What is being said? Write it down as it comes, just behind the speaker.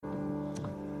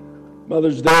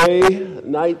Mother's Day,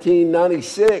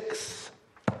 1996.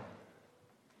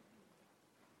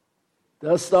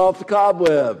 Dust off the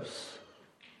cobwebs.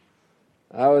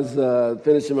 I was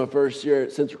finishing my first year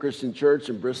at Central Christian Church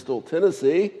in Bristol,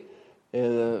 Tennessee,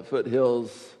 in the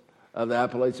foothills of the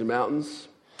Appalachian Mountains.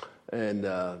 And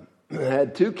I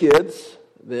had two kids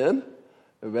then.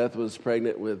 Beth was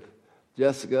pregnant with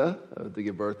Jessica to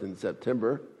give birth in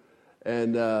September.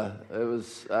 And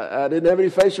I didn't have any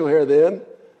facial hair then.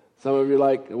 Some of you are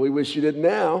like, we wish you didn't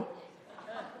now.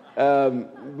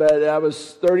 But I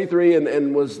was 33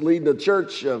 and was leading a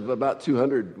church of about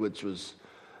 200, which was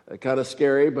kind of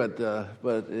scary, but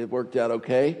it worked out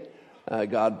okay.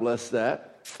 God bless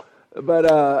that.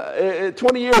 But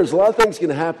 20 years, a lot of things can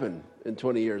happen in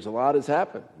 20 years. A lot has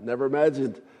happened. Never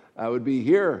imagined I would be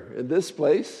here in this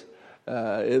place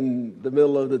in the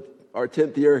middle of our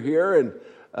 10th year here.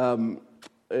 And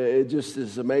it just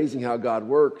is amazing how God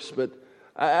works. But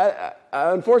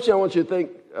unfortunately, I want you to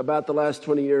think about the last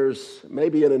 20 years,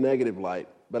 maybe in a negative light,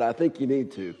 but I think you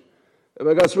need to.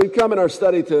 Because we come in our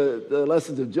study to the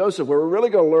lessons of Joseph, where we're really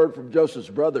going to learn from Joseph's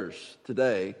brothers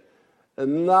today.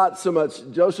 And not so much,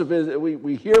 Joseph is,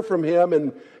 we hear from him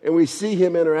and we see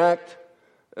him interact,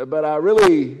 but I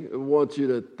really want you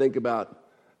to think about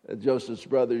Joseph's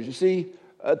brothers. You see,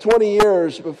 20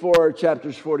 years before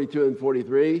chapters 42 and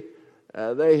 43,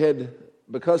 they had,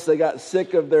 because they got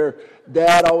sick of their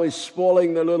dad always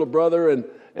spoiling their little brother and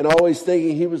always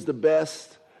thinking he was the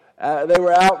best, they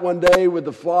were out one day with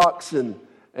the flocks and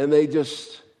they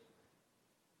just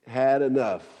had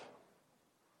enough.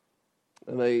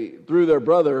 And they threw their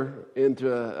brother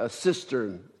into a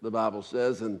cistern, the Bible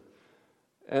says,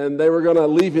 and they were going to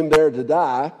leave him there to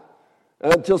die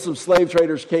until some slave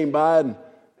traders came by and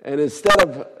instead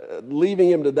of leaving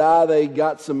him to die, they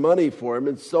got some money for him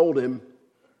and sold him.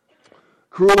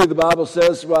 Cruelly, the Bible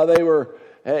says, while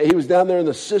he was down there in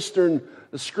the cistern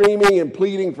screaming and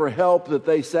pleading for help, that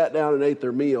they sat down and ate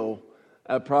their meal,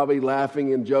 probably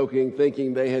laughing and joking,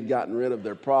 thinking they had gotten rid of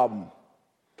their problem.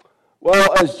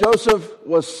 Well, as Joseph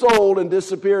was sold and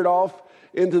disappeared off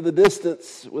into the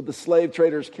distance with the slave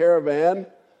traders' caravan,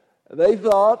 they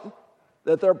thought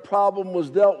that their problem was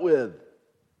dealt with.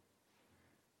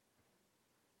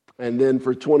 And then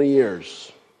for 20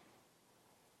 years,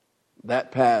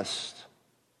 that past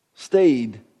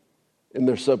stayed in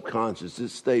their subconscious. It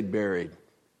stayed buried.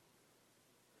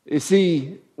 You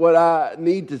see, what I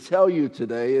need to tell you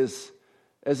today is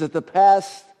that the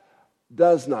past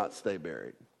does not stay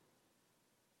buried.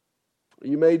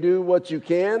 You may do what you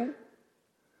can,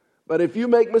 but if you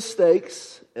make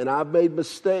mistakes, and I've made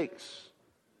mistakes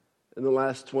in the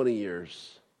last 20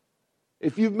 years,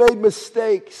 if you've made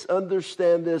mistakes,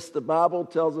 understand this. The Bible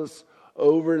tells us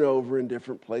over and over in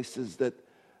different places that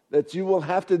you will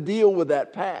have to deal with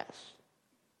that past.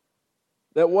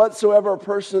 That whatsoever a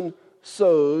person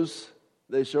sows,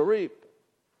 they shall reap.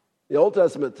 The Old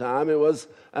Testament time, it was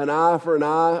an eye for an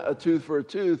eye, a tooth for a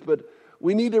tooth. But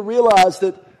we need to realize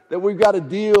that we've got to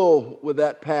deal with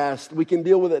that past. We can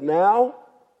deal with it now,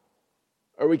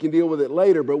 or we can deal with it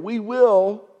later. But we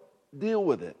will deal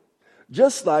with it.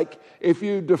 Just like if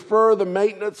you defer the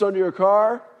maintenance on your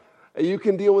car, you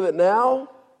can deal with it now,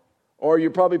 or you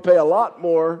probably pay a lot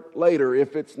more later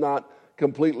if it's not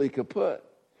completely kaput.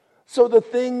 So the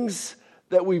things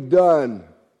that we've done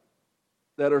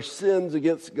that are sins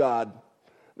against God,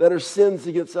 that are sins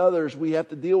against others, we have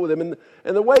to deal with them.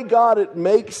 And the way God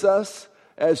makes us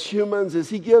as humans is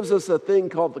He gives us a thing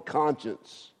called the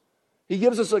conscience. He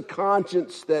gives us a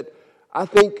conscience that I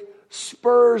think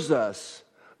spurs us,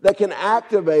 that can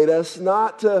activate us,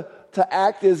 not to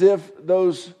act as if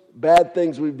those bad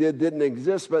things we did didn't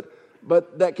exist,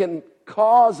 but that can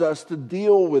cause us to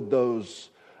deal with those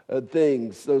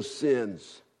things, those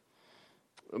sins.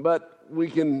 But we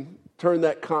can turn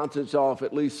that conscience off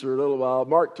at least for a little while.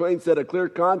 Mark Twain said a clear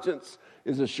conscience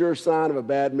is a sure sign of a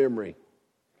bad memory.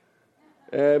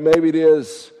 And maybe it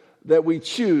is that we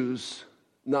choose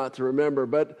not to remember.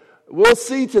 But we'll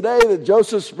see today that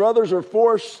Joseph's brothers are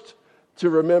forced to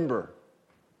remember.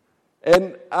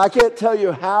 And I can't tell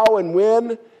you how and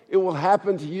when it will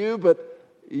happen to you, but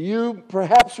you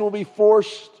perhaps will be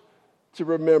forced to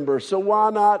remember. So why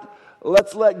not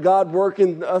let's let God work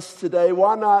in us today?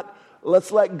 Why not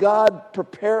let's let God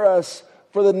prepare us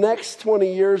for the next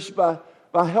 20 years by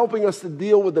helping us to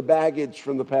deal with the baggage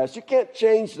from the past. You can't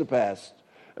change the past,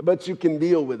 but you can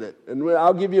deal with it. And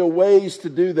I'll give you ways to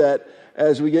do that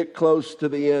as we get close to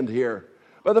the end here.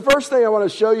 But the first thing I want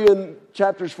to show you in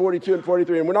chapters 42 and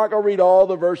 43, and we're not going to read all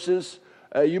the verses.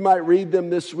 You might read them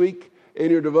this week in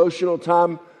your devotional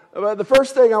time. But the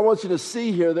first thing I want you to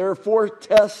see here, there are 4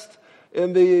 tests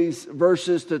in these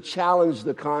verses to challenge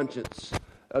the conscience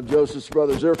of Joseph's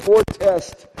brothers. There are 4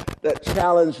 tests that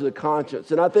challenge the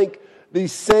conscience. And I think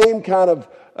these same kind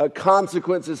of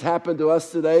consequences happen to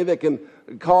us today that can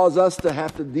cause us to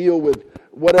have to deal with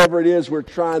whatever it is we're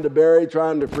trying to bury,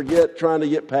 trying to forget, trying to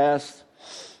get past.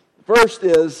 First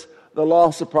is the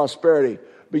loss of prosperity.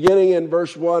 Beginning in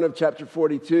verse 1 of chapter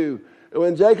 42.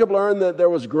 When Jacob learned that there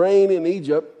was grain in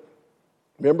Egypt,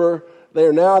 remember, they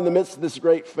are now in the midst of this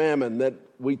great famine that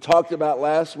we talked about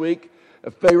last week.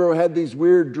 Pharaoh had these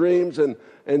weird dreams, and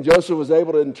Joseph was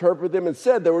able to interpret them and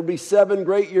said there would be 7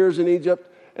 great years in Egypt,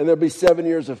 and there would be 7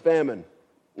 years of famine.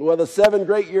 Well, the 7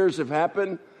 great years have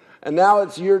happened, and now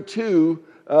it's year 2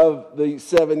 of the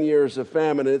 7 years of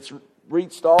famine. It's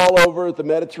reached all over the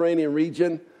Mediterranean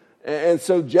region, and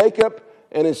so Jacob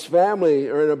and his family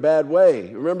are in a bad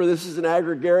way. Remember, this is an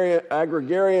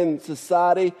agrarian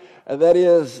society. That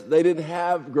is, they didn't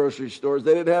have grocery stores.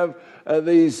 They didn't have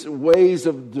these ways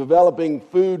of developing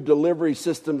food delivery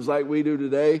systems like we do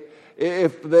today.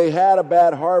 If they had a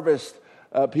bad harvest,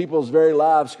 people's very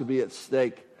lives could be at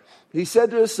stake. He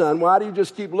said to his son, "Why do you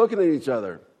just keep looking at each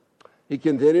other?" He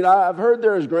continued, "I've heard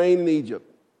there is grain in Egypt.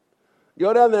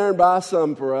 Go down there and buy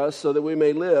some for us so that we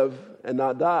may live and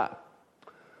not die."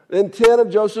 Then 10 of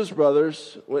Joseph's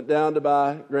brothers went down to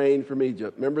buy grain from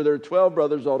Egypt. Remember, there are 12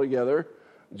 brothers altogether,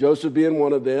 Joseph being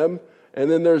one of them.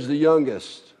 And then there's the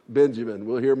youngest, Benjamin.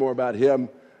 We'll hear more about him,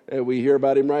 and we hear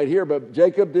about him right here. But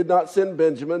Jacob did not send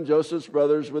Benjamin, Joseph's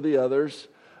brothers, with the others,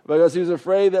 because he was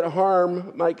afraid that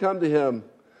harm might come to him.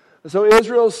 So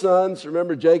Israel's sons,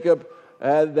 remember Jacob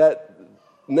had that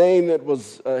name that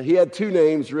was, he had 2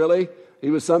 names really. He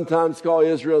was sometimes called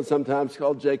Israel and sometimes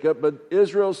called Jacob. But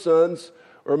Israel's sons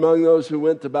or among those who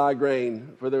went to buy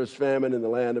grain, for there was famine in the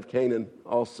land of Canaan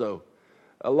also.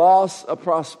 A loss of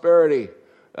prosperity.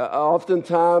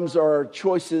 Oftentimes our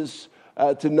choices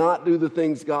to not do the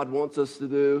things God wants us to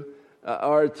do,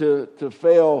 or to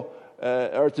fail,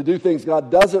 or to do things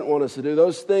God doesn't want us to do,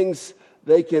 those things,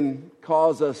 they can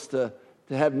cause us to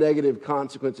have negative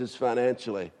consequences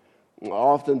financially.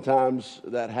 Oftentimes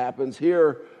that happens.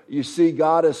 Here you see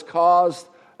God has caused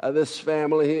this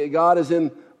family. God is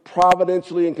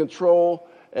providentially in control,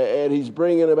 and he's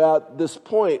bringing about this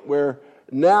point where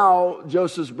now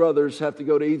Joseph's brothers have to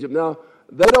go to Egypt. Now,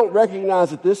 they don't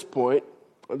recognize at this point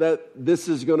that this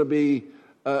is going to be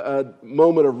a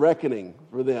moment of reckoning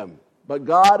for them. But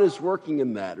God is working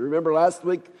in that. Remember last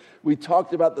week we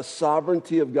talked about the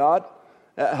sovereignty of God,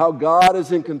 how God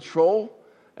is in control,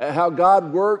 how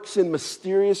God works in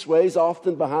mysterious ways,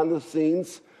 often behind the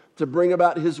scenes, to bring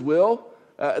about his will,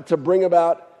 to bring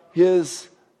about his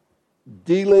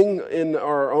dealing in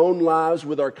our own lives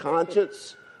with our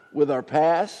conscience, with our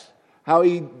past, how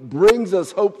he brings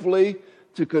us hopefully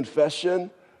to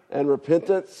confession and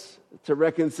repentance, to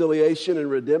reconciliation and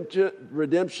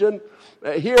redemption.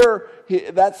 Here,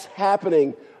 that's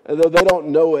happening, though they don't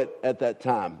know it at that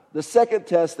time. The second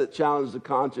test that challenged the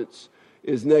conscience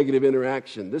is negative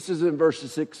interaction. This is in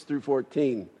verses 6 through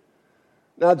 14.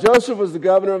 Now Joseph was the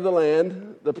governor of the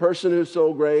land, the person who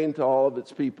sold grain to all of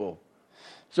its people.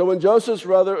 So when Joseph's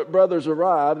brothers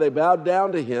arrived, they bowed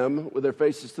down to him with their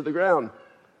faces to the ground.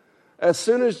 As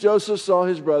soon as Joseph saw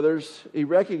his brothers, he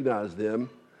recognized them,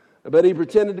 but he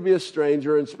pretended to be a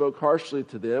stranger and spoke harshly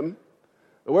to them.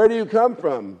 "Where do you come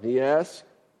from?" he asked.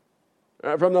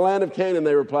 "From the land of Canaan,"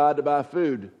 they replied, "to buy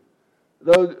food."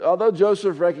 Although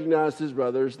Joseph recognized his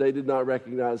brothers, they did not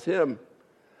recognize him.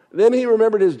 Then he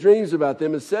remembered his dreams about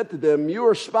them and said to them, "You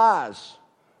are spies.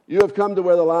 You have come to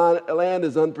where the land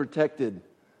is unprotected."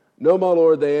 "No, my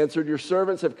lord," they answered, "your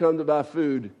servants have come to buy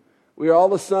food. We are all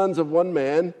the sons of one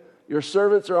man. Your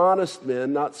servants are honest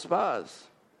men, not spies."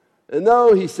 "And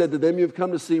no," he said to them, "you have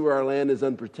come to see where our land is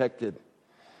unprotected."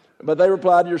 But they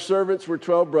replied, "Your servants were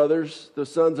 12 brothers, the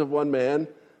sons of one man,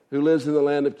 who lives in the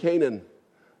land of Canaan.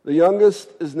 The youngest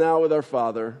is now with our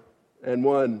father, and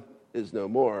one is no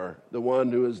more." The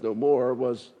one who is no more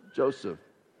was Joseph.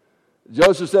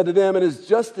 Joseph said to them, "It is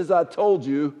just as I told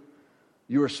you,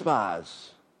 you are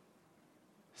spies."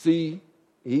 See,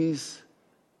 he's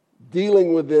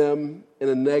dealing with them in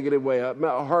a negative way, a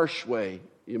harsh way,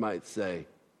 you might say.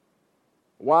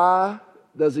 Why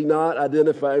does he not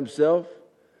identify himself?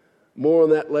 More on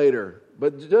that later.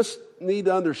 But just need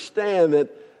to understand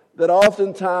that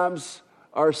oftentimes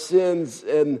our sins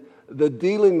and the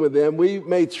dealing with them, we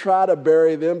may try to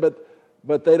bury them,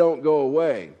 but they don't go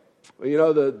away. You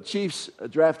know, the Chiefs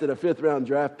drafted a 5th-round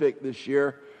draft pick this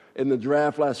year in the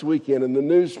draft last weekend, and the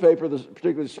newspaper,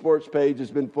 particularly the sports page,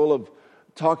 has been full of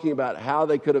talking about how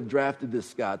they could have drafted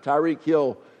this guy. Tyreek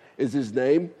Hill is his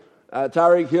name.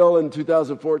 Tyreek Hill in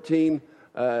 2014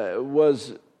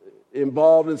 was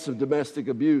involved in some domestic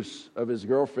abuse of his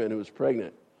girlfriend who was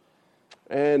pregnant.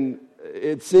 And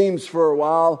it seems for a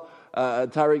while,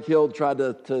 Tyreek Hill tried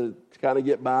to kind of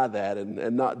get by that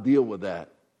and not deal with that.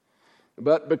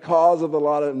 But because of a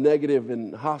lot of negative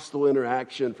and hostile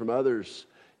interaction from others,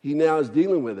 he now is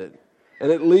dealing with it.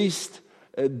 And at least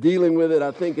dealing with it,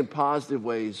 I think, in positive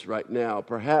ways right now.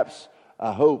 Perhaps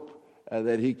I hope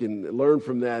that he can learn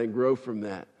from that and grow from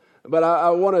that. But I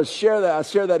want to share that. I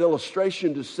share that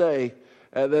illustration to say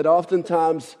that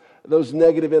oftentimes those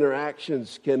negative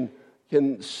interactions can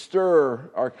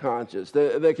stir our conscience.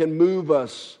 They can move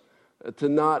us to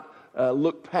not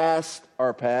look past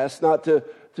our past, not to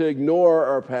ignore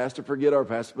our past, to forget our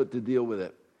past, but to deal with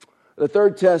it. The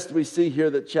third test we see here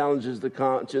that challenges the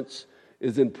conscience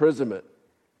is imprisonment,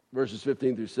 verses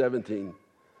 15 through 17.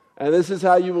 And this is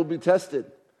how you will be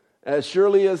tested. As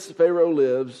surely as Pharaoh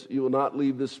lives, you will not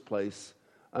leave this place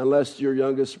unless your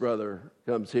youngest brother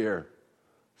comes here.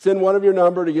 Send one of your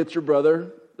number to get your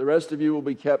brother. The rest of you will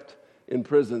be kept in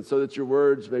prison so that your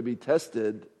words may be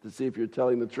tested to see if you're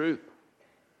telling the truth.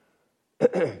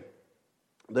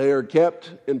 They are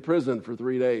kept in prison for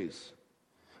 3 days.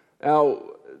 Now,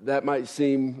 that might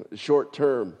seem short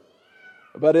term,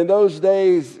 but in those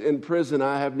days in prison,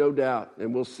 I have no doubt,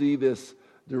 and we'll see this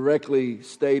directly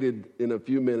stated in a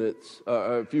few minutes,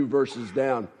 a few verses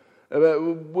down.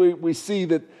 We see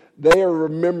that they are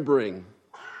remembering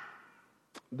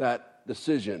that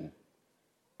decision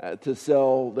to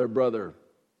sell their brother,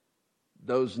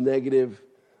 those negative,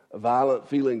 violent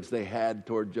feelings they had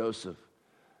toward Joseph.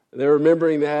 They're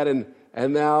remembering that,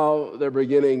 and now they're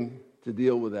beginning to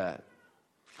deal with that.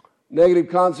 Negative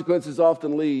consequences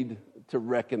often lead to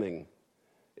reckoning.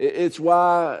 It's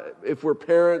why if we're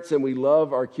parents and we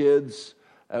love our kids,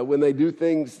 when they do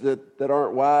things that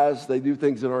aren't wise, they do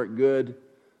things that aren't good,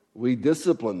 we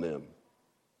discipline them.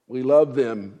 We love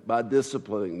them by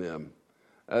disciplining them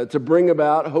to bring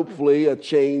about, hopefully, a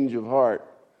change of heart.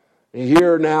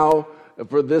 Here now,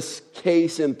 for this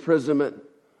case, imprisonment,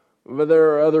 but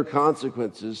there are other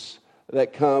consequences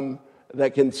that come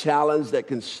that can challenge, that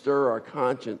can stir our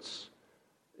conscience.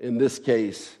 In this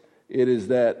case, it is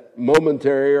that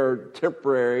momentary or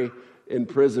temporary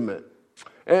imprisonment.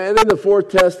 And then the fourth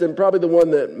test, and probably the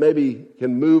one that maybe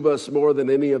can move us more than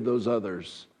any of those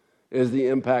others, is the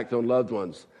impact on loved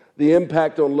ones. The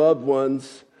impact on loved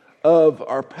ones of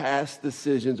our past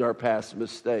decisions, our past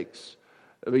mistakes.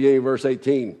 Beginning of verse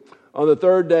 18. On the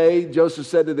third day, Joseph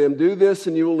said to them, "Do this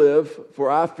and you will live, for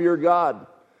I fear God.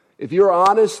 If you are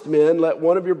honest men, let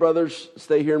one of your brothers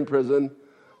stay here in prison,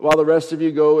 while the rest of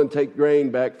you go and take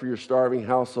grain back for your starving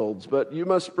households. But you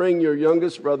must bring your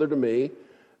youngest brother to me,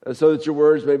 so that your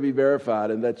words may be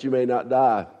verified and that you may not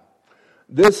die."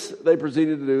 This they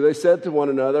proceeded to do. They said to one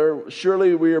another,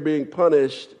 "Surely we are being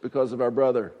punished because of our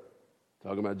brother."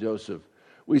 Talking about Joseph.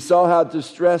 "We saw how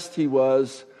distressed he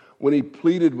was when he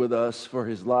pleaded with us for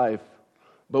his life,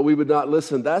 but we would not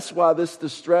listen. That's why this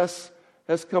distress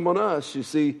has come on us." You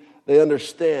see, they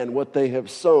understand what they have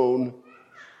sown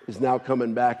is now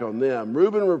coming back on them.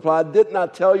 Reuben replied, "Didn't I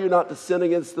tell you not to sin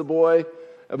against the boy?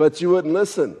 But you wouldn't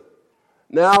listen.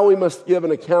 Now we must give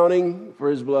an accounting for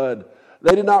his blood."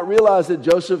 They did not realize that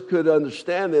Joseph could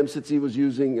understand them since he was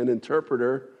using an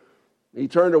interpreter. He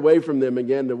turned away from them and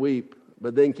began to weep,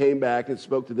 but then came back and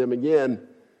spoke to them again.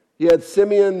 He had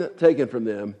Simeon taken from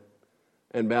them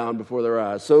and bound before their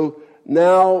eyes. So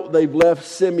now they've left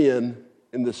Simeon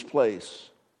in this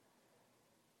place.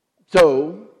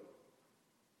 So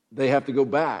they have to go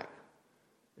back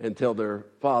and tell their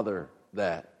father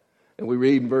that. And we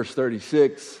read in verse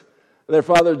 36, their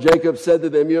father Jacob said to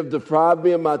them, "You have deprived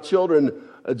me of my children.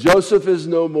 Joseph is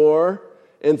no more,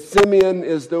 and Simeon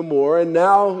is no more, and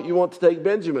now you want to take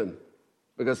Benjamin."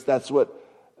 Because that's what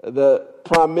the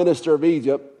prime minister of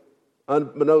Egypt,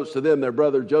 unbeknownst to them, their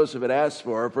brother Joseph had asked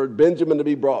for Benjamin to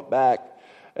be brought back,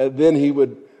 and then he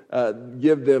would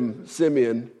give them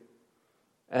Simeon.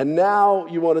 And now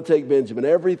you want to take Benjamin.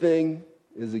 Everything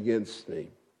is against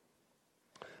me.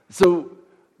 So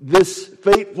this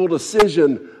fateful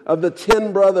decision of the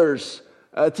 10 brothers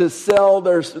to sell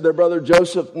their brother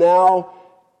Joseph now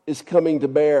is coming to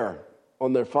bear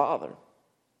on their father.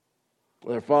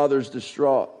 Their father's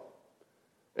distraught.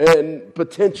 And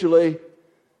potentially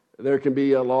there can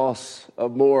be a loss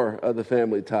of more of the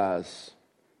family ties.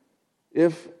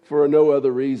 If for no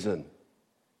other reason,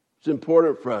 it's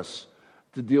important for us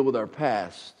to deal with our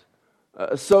past.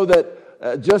 So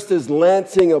that just as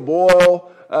lancing a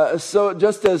boil, so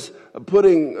just as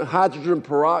putting hydrogen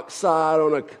peroxide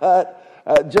on a cut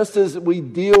just as we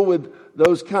deal with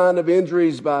those kind of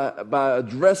injuries by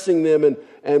addressing them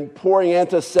and pouring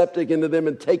antiseptic into them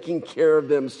and taking care of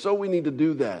them, so we need to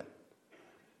do that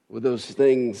with those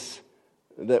things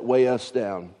that weigh us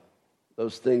down,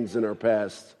 those things in our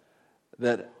past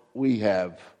that we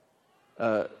have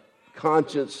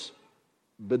conscience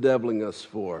bedeviling us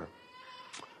for.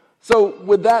 So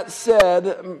with that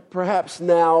said, perhaps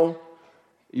now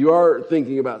you are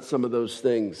thinking about some of those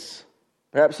things.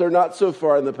 Perhaps they're not so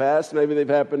far in the past. Maybe they've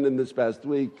happened in this past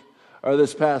week or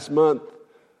this past month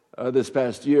or this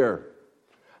past year.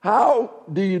 How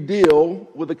do you deal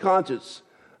with the conscience?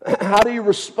 How do you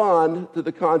respond to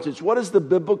the conscience? What is the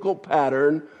biblical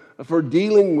pattern for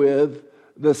dealing with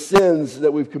the sins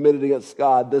that we've committed against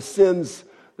God, the sins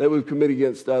that we've committed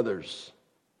against others?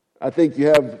 I think you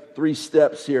have 3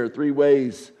 steps here, 3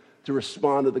 ways to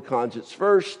respond to the conscience.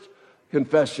 First,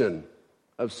 confession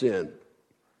of sin.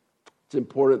 It's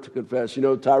important to confess. You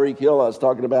know, Tyreek Hill, I was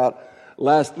talking about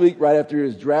last week, right after he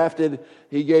was drafted,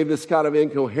 he gave this kind of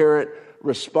incoherent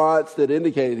response that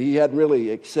indicated he hadn't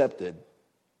really accepted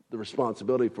the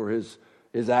responsibility for his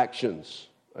actions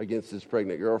against his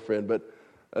pregnant girlfriend. But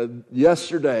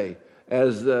yesterday,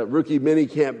 as the rookie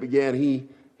minicamp began,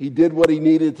 he did what he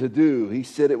needed to do. He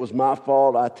said, "It was my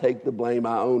fault. I take the blame.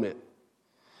 I own it."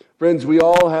 Friends, we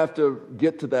all have to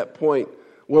get to that point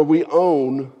where we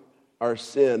own our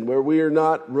sin, where we are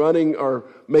not running or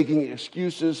making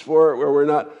excuses for it, where we're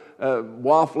not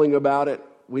waffling about it.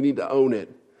 We need to own it.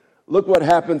 Look what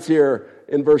happens here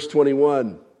in verse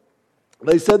 21.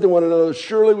 They said to one another,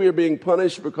 "Surely we are being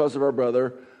punished because of our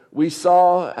brother. We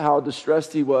saw how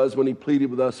distressed he was when he pleaded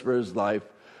with us for his life,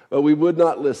 but we would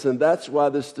not listen. That's why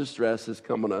this distress has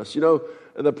come on us." You know,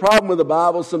 the problem with the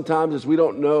Bible sometimes is we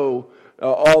don't know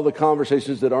all the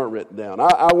conversations that aren't written down.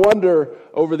 I wonder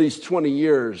over these 20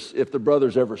 years if the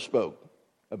brothers ever spoke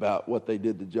about what they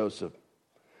did to Joseph.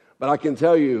 But I can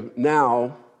tell you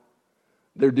now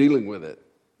they're dealing with it.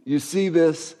 You see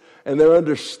this and they're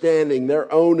understanding,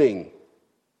 they're owning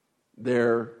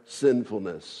their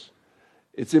sinfulness.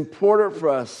 It's important for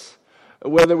us,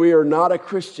 whether we are not a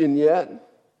Christian yet,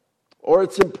 or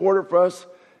it's important for us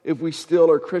if we still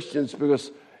are Christians,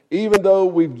 because even though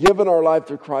we've given our life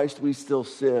to Christ, we still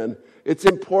sin. It's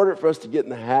important for us to get in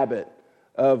the habit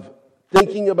of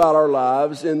thinking about our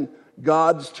lives in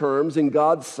God's terms, in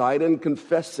God's sight, and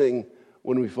confessing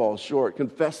when we fall short,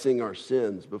 confessing our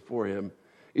sins before Him.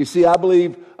 You see, I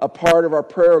believe a part of our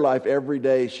prayer life every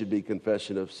day should be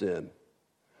confession of sin.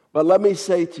 But let me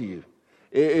say to you,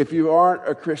 if you aren't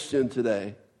a Christian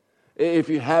today, if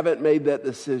you haven't made that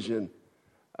decision,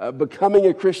 becoming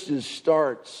a Christian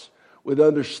starts with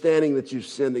understanding that you've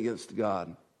sinned against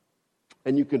God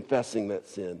and you confessing that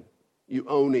sin, you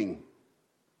owning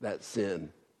that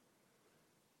sin.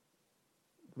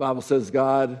 The Bible says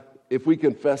God, if we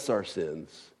confess our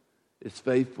sins, is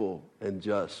faithful and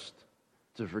just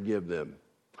to forgive them.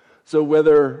 So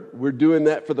whether we're doing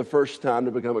that for the first time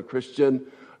to become a Christian,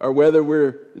 or whether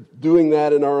we're doing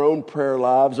that in our own prayer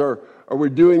lives, or we're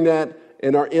doing that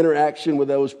in our interaction with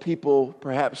those people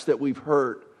perhaps that we've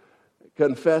hurt,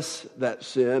 confess that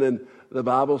sin, and the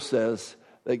Bible says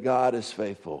that God is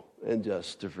faithful and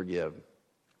just to forgive.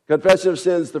 Confession of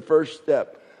sin is the first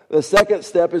step. The second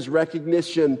step is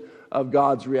recognition of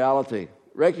God's reality.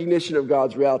 Recognition of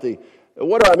God's reality.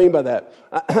 What do I mean by that?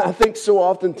 I think so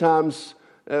oftentimes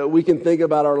we can think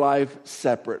about our life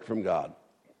separate from God.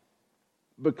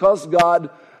 Because God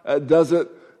doesn't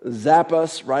zap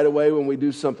us right away when we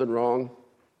do something wrong,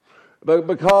 but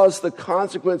because the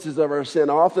consequences of our sin,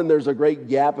 often there's a great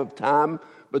gap of time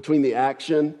between the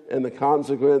action and the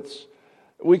consequence,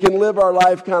 we can live our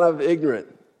life kind of ignorant.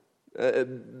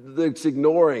 It's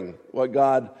ignoring what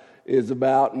God is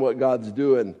about and what God's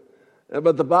doing.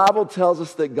 But the Bible tells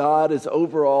us that God is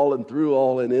over all and through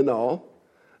all and in all.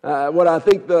 What I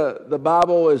think the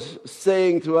Bible is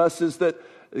saying to us is that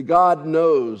God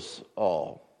knows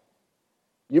all.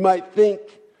 You might think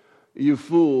you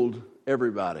fooled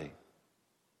everybody,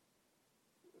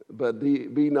 but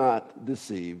be not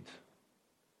deceived.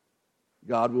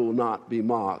 God will not be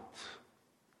mocked.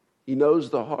 He knows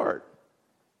the heart,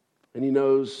 and He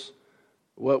knows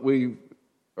what we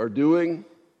are doing.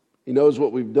 He knows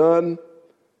what we've done.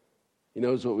 He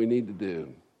knows what we need to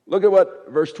do. Look at what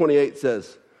verse 28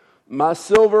 says. My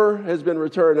silver has been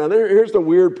returned. Now, here's the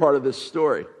weird part of this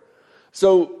story.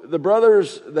 So the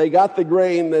brothers, they got the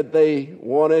grain that they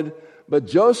wanted, but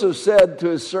Joseph said to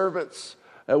his servants,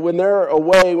 when they're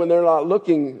away, when they're not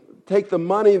looking, take the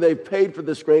money they've paid for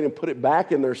this grain and put it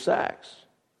back in their sacks.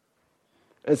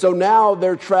 And so now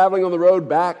they're traveling on the road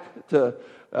back to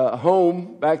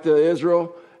home, back to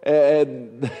Israel,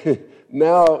 and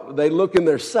now they look in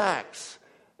their sacks.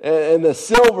 And the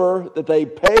silver that they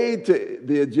paid to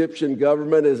the Egyptian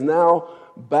government is now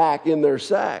back in their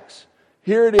sacks.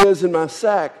 Here it is in my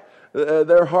sack.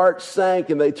 Their hearts sank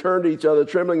and they turned to each other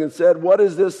trembling and said, what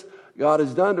is this God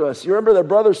has done to us? You remember their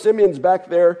brother Simeon's back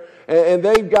there and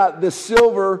they've got this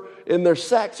silver in their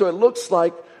sack. So it looks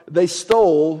like they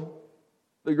stole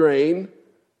the grain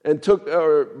and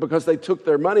because they took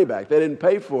their money back. They didn't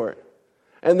pay for it.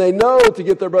 And they know to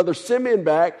get their brother Simeon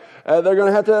back, they're going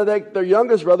to have to take their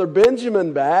youngest brother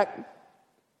Benjamin back.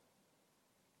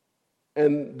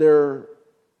 And they're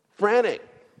frantic.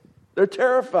 They're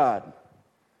terrified.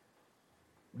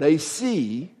 They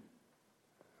see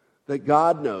that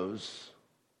God knows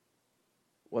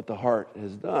what the heart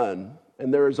has done.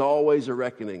 And there is always a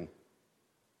reckoning.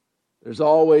 There's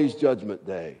always judgment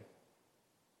day.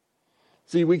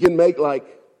 See, we can make like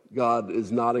God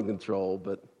is not in control,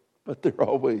 but there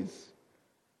always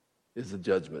is a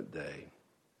judgment day.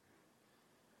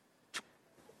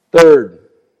 Third,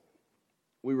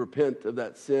 we repent of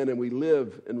that sin and we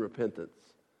live in repentance.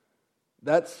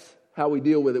 That's how we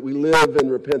deal with it. We live in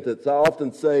repentance. I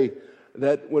often say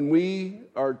that when we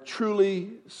are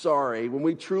truly sorry, when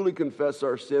we truly confess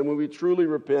our sin, when we truly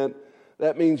repent,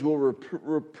 that means we'll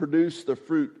reproduce the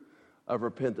fruit of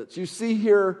repentance. You see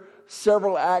here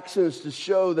several actions to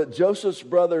show that Joseph's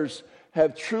brothers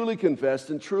have truly confessed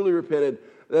and truly repented,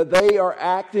 that they are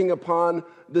acting upon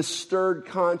this stirred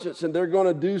conscience and they're going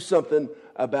to do something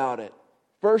about it.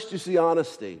 First, you see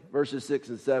honesty, verses 6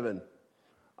 and 7.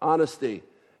 Honesty.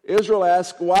 Israel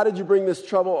asked, why did you bring this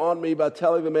trouble on me by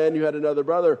telling the man you had another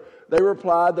brother? They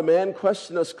replied, the man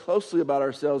questioned us closely about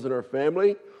ourselves and our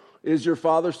family. Is your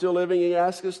father still living? He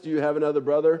asked us, do you have another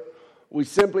brother? We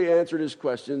simply answered his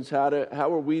questions. How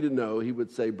are we to know? He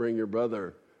would say, bring your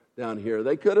brother down here.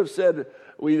 They could have said,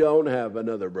 we don't have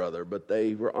another brother, but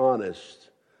they were honest.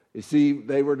 You see,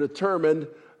 they were determined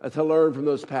to learn from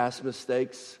those past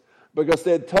mistakes because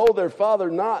they had told their father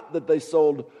not that they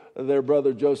sold their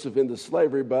brother Joseph into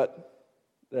slavery, but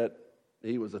that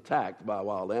he was attacked by a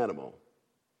wild animal.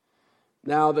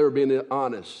 Now they were being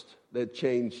honest. They had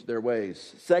changed their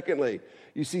ways. Secondly,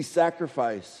 you see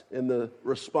sacrifice in the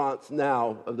response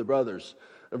now of the brothers.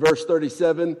 In verse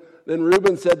 37, then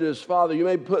Reuben said to his father, you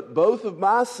may put both of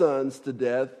my sons to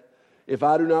death if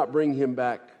I do not bring him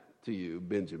back to you,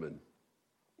 Benjamin.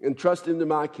 Entrust him to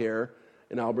my care,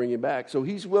 and I'll bring him back. So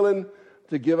he's willing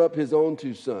to give up his own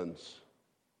two sons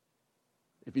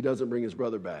if he doesn't bring his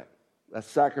brother back. That's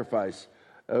sacrifice.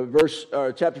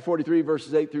 Chapter 43,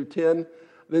 verses 8 through 10.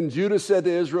 Then Judah said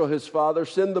to Israel, his father,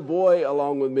 send the boy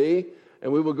along with me,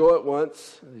 and we will go at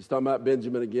once. He's talking about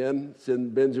Benjamin again.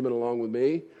 Send Benjamin along with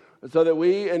me, so that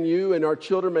we and you and our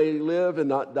children may live and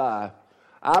not die.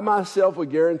 I myself will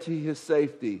guarantee his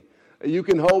safety. You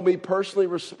can hold me personally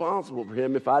responsible for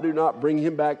him if I do not bring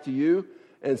him back to you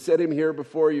and set him here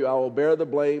before you. I will bear the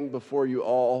blame before you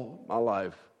all my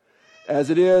life. As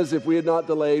it is, if we had not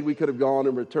delayed, we could have gone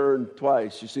and returned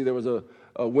twice. You see, there was a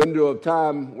window of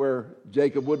time where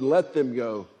Jacob wouldn't let them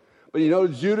go. But you know,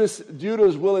 Judah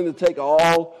is willing to take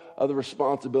all of the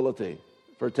responsibility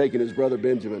for taking his brother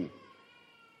Benjamin.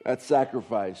 That's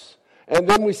sacrifice. And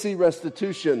then we see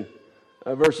restitution,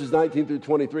 verses 19 through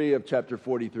 23 of chapter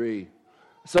 43.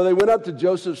 So they went up to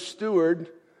Joseph's steward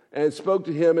and spoke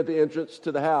to him at the entrance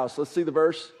to the house. Let's see the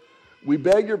verse. We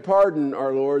beg your pardon,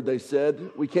 our Lord, they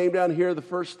said. We came down here the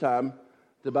first time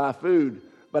to buy food.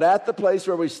 But at the place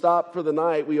where we stopped for the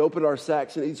night, we opened our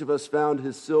sacks and each of us found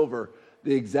his silver,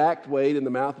 the exact weight in the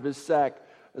mouth of his sack.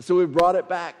 So we've brought it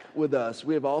back with us.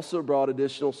 We have also brought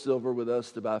additional silver with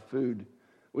us to buy food.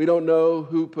 We don't know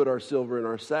who put our silver in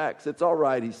our sacks. It's all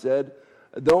right, he said.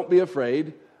 Don't be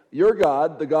afraid. Your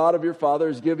God, the God of your father,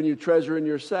 has given you treasure in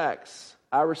your sacks.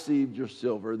 I received your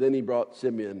silver. Then he brought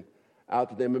Simeon out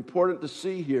to them. Important to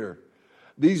see here,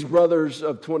 these brothers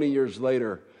of 20 years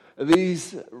later,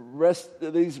 these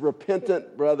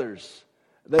repentant brothers,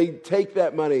 they take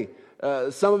that money.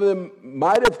 Some of them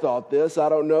might have thought this, I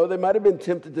don't know. They might have been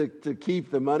tempted to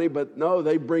keep the money, but no,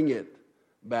 they bring it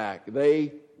back.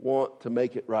 They want to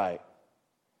make it right.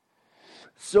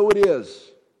 So it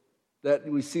is that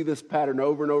we see this pattern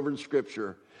over and over in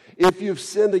Scripture. If you've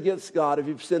sinned against God, if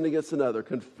you've sinned against another,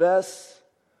 confess,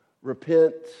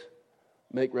 repent,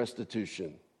 make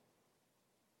restitution.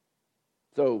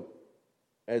 So,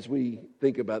 as we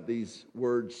think about these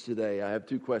words today, I have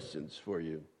two questions for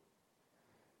you.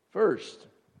 First,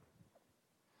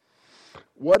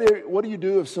 what do you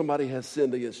do if somebody has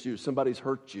sinned against you? Somebody's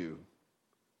hurt you.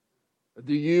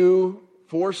 Do you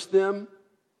force them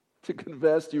to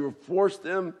confess? Do you force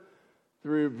them to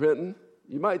repent?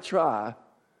 You might try,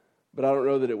 But I don't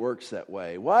know that it works that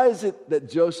way. Why is it that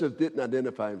Joseph didn't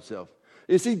identify himself?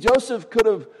 You see, Joseph could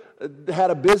have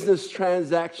had a business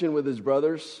transaction with his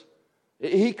brothers.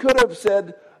 He could have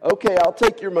said, okay, I'll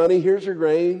take your money, here's your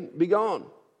grain, be gone.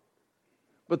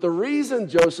 But the reason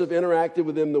Joseph interacted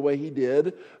with them the way he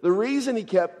did, the reason he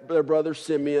kept his brother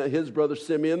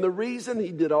Simeon, the reason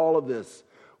he did all of this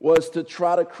was to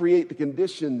try to create the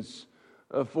conditions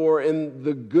for, in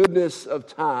the goodness of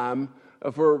time,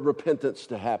 for repentance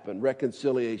to happen,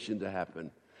 reconciliation to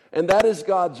happen. And that is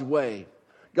God's way.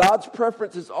 God's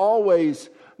preference is always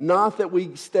not that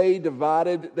we stay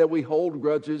divided, that we hold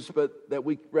grudges, but that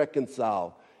we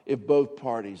reconcile if both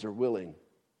parties are willing.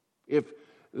 If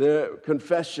the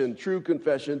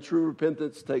true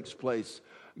repentance takes place,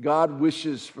 God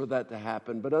wishes for that to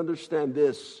happen. But understand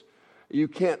this, you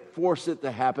can't force it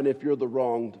to happen if you're the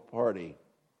wronged party.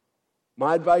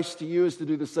 My advice to you is to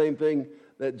do the same thing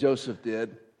that Joseph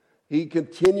did. He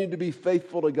continued to be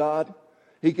faithful to God.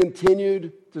 He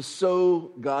continued to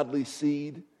sow godly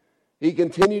seed. He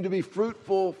continued to be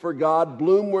fruitful for God,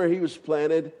 bloom where he was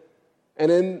planted.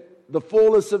 And in the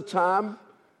fullness of time,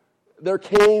 there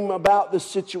came about this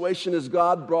situation as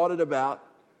God brought it about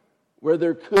where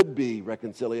there could be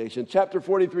reconciliation. Chapter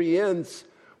 43 ends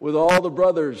with all the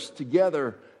brothers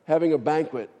together having a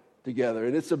banquet together.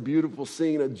 And it's a beautiful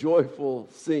scene, a joyful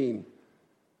scene.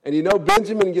 And you know,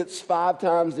 Benjamin gets 5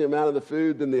 times the amount of the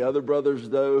food than the other brothers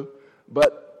do.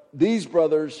 But these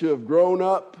brothers who have grown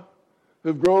up,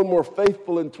 who've grown more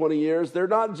faithful in 20 years, they're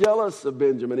not jealous of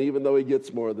Benjamin, even though he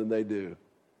gets more than they do.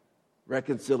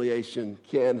 Reconciliation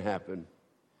can happen.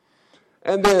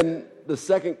 And then the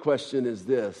second question is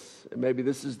this, and maybe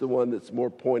this is the one that's more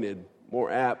pointed,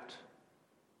 more apt,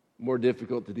 more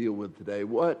difficult to deal with today.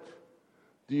 What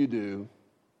do you do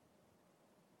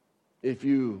if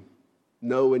you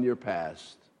know in your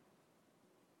past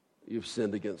you've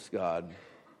sinned against God,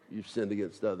 you've sinned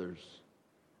against others?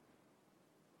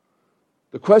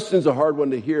 The question is a hard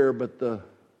one to hear, but the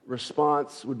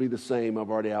response would be the same I've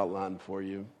already outlined for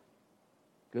you.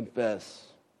 Confess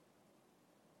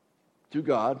to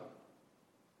God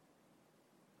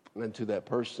and to that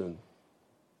person.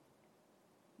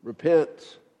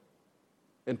 Repent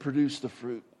and produce the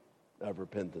fruit of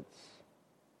repentance.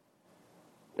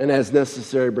 And as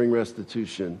necessary, bring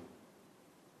restitution.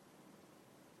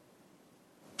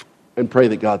 And pray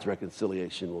that God's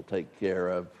reconciliation will take care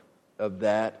of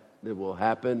that. It will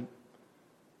happen.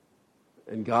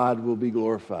 And God will be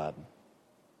glorified.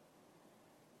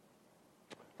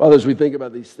 Father, as we think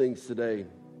about these things today,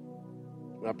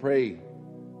 I pray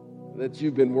that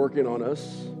you've been working on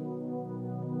us.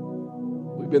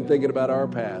 We've been thinking about our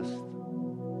past.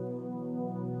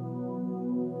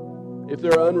 If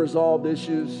there are unresolved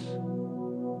issues,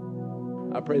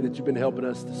 I pray that you've been helping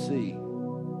us to see.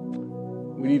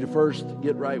 We need to first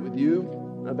get right with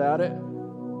you about it.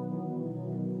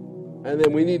 And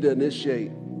then we need to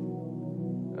initiate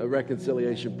a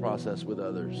reconciliation process with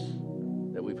others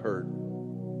that we've hurt.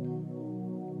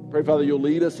 Pray, Father, you'll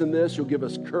lead us in this. You'll give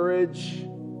us courage.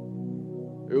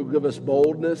 You'll give us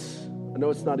boldness. I know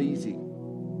it's not easy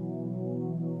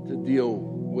to deal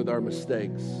with our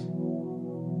mistakes.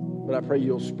 But I pray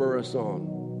you'll spur us on.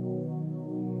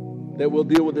 That we'll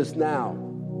deal with this now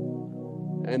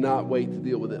and not wait to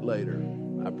deal with it later.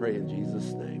 I pray in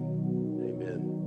Jesus' name.